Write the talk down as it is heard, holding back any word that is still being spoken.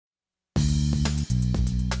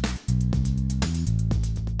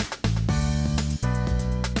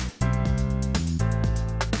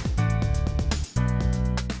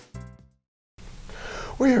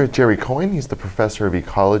We're here with Jerry Coyne. He's the professor of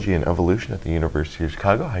ecology and evolution at the University of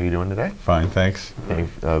Chicago. How are you doing today? Fine, thanks.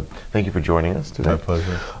 Thank you for joining us today. My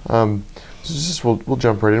pleasure. We'll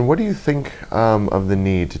jump right in. What do you think of the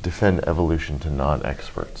need to defend evolution to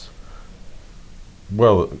non-experts?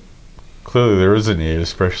 Well, clearly there is a need,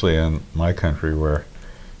 especially in my country where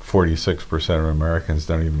 46% of Americans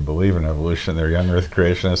don't even believe in evolution. They're young Earth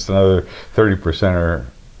creationists. Another 30% or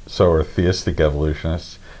so are theistic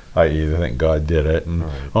evolutionists, i.e. they think God did it. And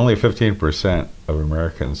only 15% of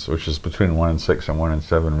Americans, which is between 1 in 6 and 1 in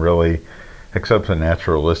 7, really accepts a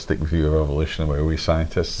naturalistic view of evolution the way we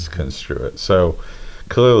scientists construe it. So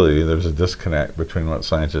clearly there's a disconnect between what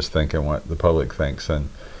scientists think and what the public thinks. And,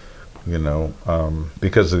 you know,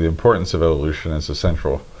 because of the importance of evolution as a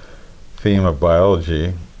central theme of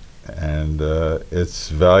biology and its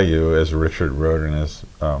value, as Richard wrote in his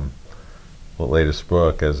latest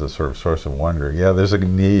book, as a sort of source of wonder. Yeah, there's a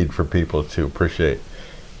need for people to appreciate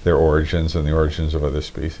their origins and the origins of other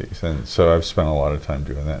species. And so I've spent a lot of time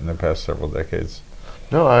doing that in the past several decades.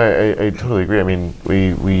 No, I totally agree. I mean,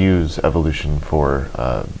 we use evolution for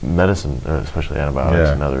medicine, especially antibiotics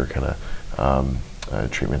and other kind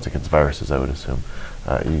of treatments against viruses, I would assume.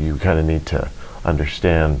 You kind of need to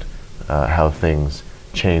understand how things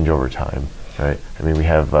change over time, right? I mean, we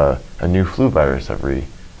have a new flu virus every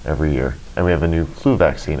year, and we have a new flu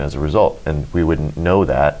vaccine as a result, and we wouldn't know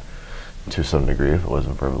that to some degree if it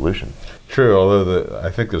wasn't for evolution. True, although I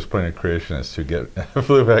think there's plenty of creationists who get a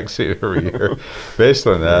flu vaccine every year based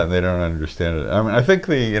on that, and they don't understand it. I mean, I think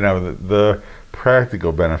the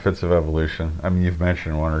practical benefits of evolution, I mean, you've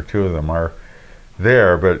mentioned one or two of them are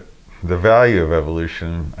there, but the value of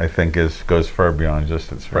evolution, I think, goes far beyond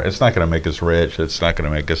just it's not going to make us rich, it's not going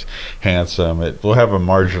to make us handsome, it will have a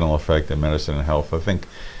marginal effect in medicine and health. I think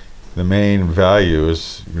the main value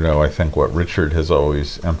is, I think what Richard has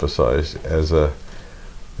always emphasized as the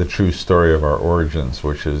true story of our origins,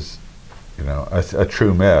 which is, a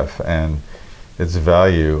true myth, and its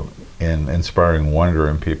value in inspiring wonder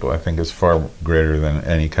in people, I think, is far greater than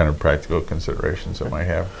any kind of practical considerations it might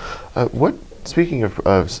have. Speaking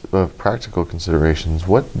of practical considerations,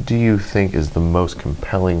 what do you think is the most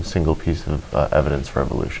compelling single piece of evidence for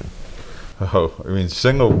evolution? Oh, I mean,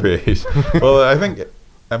 single piece. Well,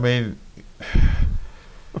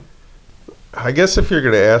 I guess if you're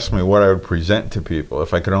going to ask me what I would present to people,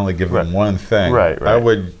 if I could only give them one thing, I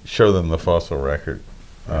would show them the fossil record.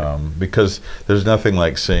 Because there's nothing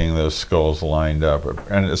like seeing those skulls lined up,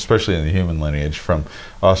 and especially in the human lineage, from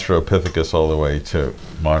Australopithecus all the way to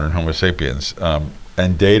modern Homo sapiens,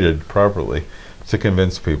 and dated properly to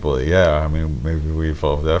convince people that, maybe we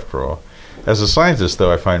evolved after all. As a scientist,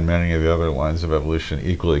 though, I find many of the other lines of evolution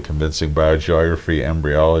equally convincing: biogeography,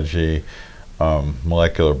 embryology,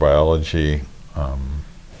 molecular biology,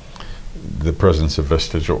 the presence of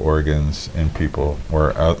vestigial organs in people,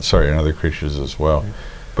 or in other creatures as well.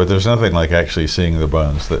 But there's nothing like actually seeing the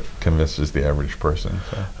bones that convinces the average person.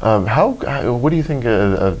 So. What do you think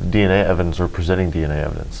of DNA evidence or presenting DNA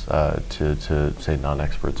evidence to say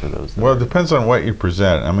non-experts or those? Well, it depends on what you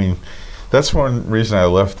present. I mean, that's one reason I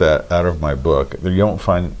left that out of my book. You don't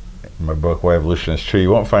find in my book, Why Evolution is True, you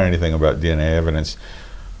won't find anything about DNA evidence.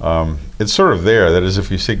 It's sort of there. That is, if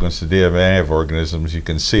you sequence the DNA of organisms, you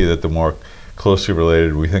can see that the more closely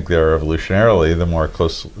related we think they are evolutionarily, the more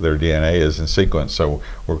close their DNA is in sequence. So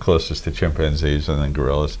we're closest to chimpanzees and then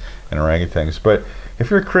gorillas and orangutans. But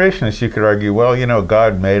if you're a creationist, you could argue, well,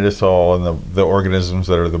 God made us all, and the organisms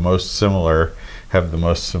that are the most similar have the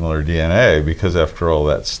most similar DNA, because after all,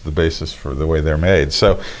 that's the basis for the way they're made.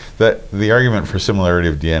 So that the argument for similarity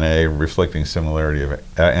of DNA reflecting similarity of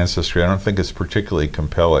ancestry, I don't think is particularly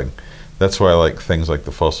compelling. That's why I like things like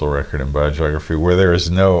the fossil record and biogeography, where there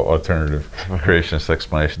is no alternative creationist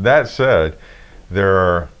explanation. That said, there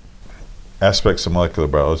are aspects of molecular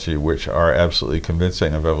biology which are absolutely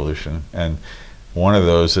convincing of evolution, and one of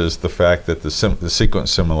those is the fact that the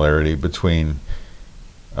sequence similarity between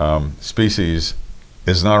species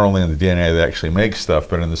is not only in the DNA that actually makes stuff,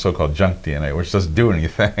 but in the so-called junk DNA, which doesn't do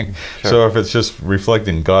anything. Sure. So if it's just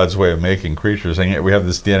reflecting God's way of making creatures, and yet we have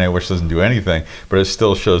this DNA which doesn't do anything, but it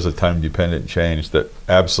still shows a time-dependent change that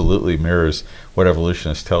absolutely mirrors what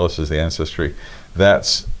evolutionists tell us is the ancestry,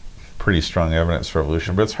 that's pretty strong evidence for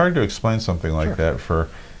evolution. But it's hard to explain something like that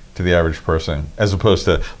to the average person, as opposed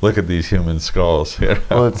to look at these human skulls.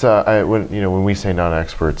 Well, it's when we say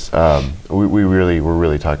non-experts, we're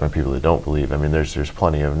really talking about people that don't believe. I mean, there's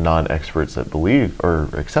plenty of non-experts that believe or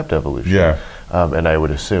accept evolution. Yeah. And I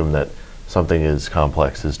would assume that something as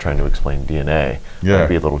complex as trying to explain DNA might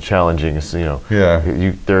be a little challenging.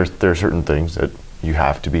 There are certain things that you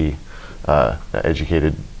have to be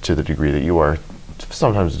educated to the degree that you are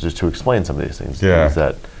sometimes just to explain some of these things. Yeah.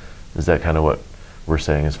 Is that kind of what we're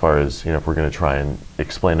saying as far as, if we're going to try and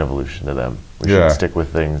explain evolution to them, we should stick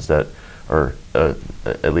with things that are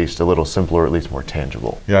at least a little simpler, or at least more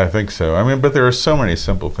tangible. Yeah, I think so. I mean, but there are so many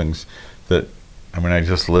simple things that, I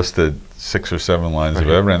just listed 6 or 7 lines of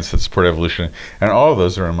evidence that support evolution, and all of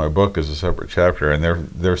those are in my book as a separate chapter, and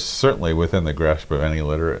they're certainly within the grasp of any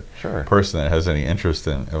literate person that has any interest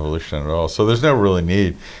in evolution at all. So there's no really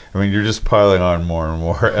need. You're just piling on more and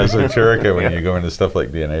more esoteric when you go into stuff like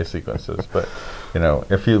DNA sequences. But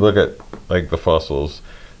if you look at like the fossils,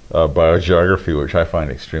 biogeography, which I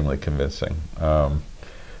find extremely convincing,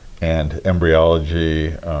 and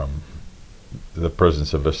embryology, the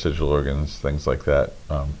presence of vestigial organs, things like that.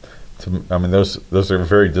 Those are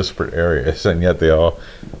very disparate areas, and yet they all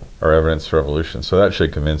are evidence for evolution. So that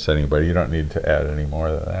should convince anybody. You don't need to add any more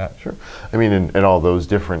than that. Sure. In all those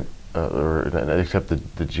different, except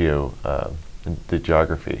the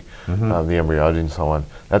geography, the embryology and so on,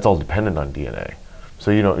 that's all dependent on DNA.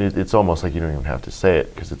 So it's almost like you don't even have to say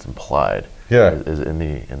it because it's implied. Yeah. Is in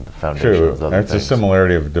the foundation of other it's things. A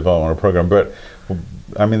similarity of developmental program, but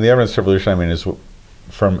the evidence for evolution, is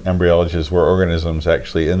from embryology is where organisms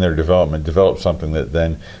actually in their development develop something that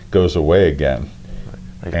then goes away again.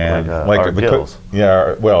 Like our gills.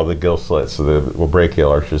 The gill slits, so the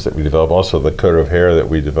brachial arches that we develop. Also, the coat of hair that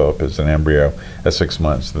we develop as an embryo at 6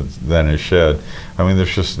 months that then is shed.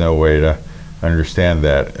 There's just no way to understand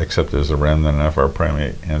that except as a remnant of our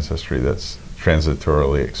primate ancestry that's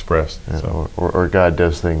transitorily expressed. Yeah, so. or God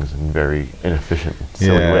does things in very inefficient,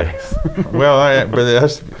 silly ways. But it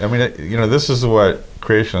has to, this is what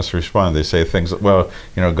creationists respond. They say things,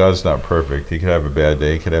 God's not perfect. He could have a bad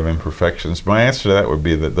day. He could have imperfections. My answer to that would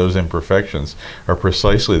be that those imperfections are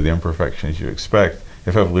precisely the imperfections you expect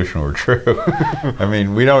if evolution were true.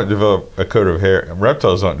 We don't develop a coat of hair.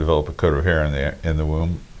 Reptiles don't develop a coat of hair in the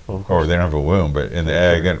womb. Or they don't have a womb, but in the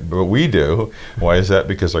egg. But we do. Why is that?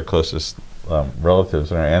 Because our closest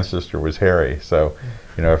relatives and our ancestor was hairy. So,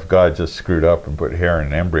 if God just screwed up and put hair in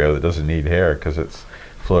an embryo that doesn't need hair because it's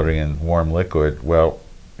floating in warm liquid,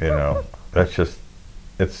 it's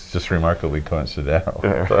just remarkably coincidental.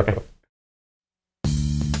 Right.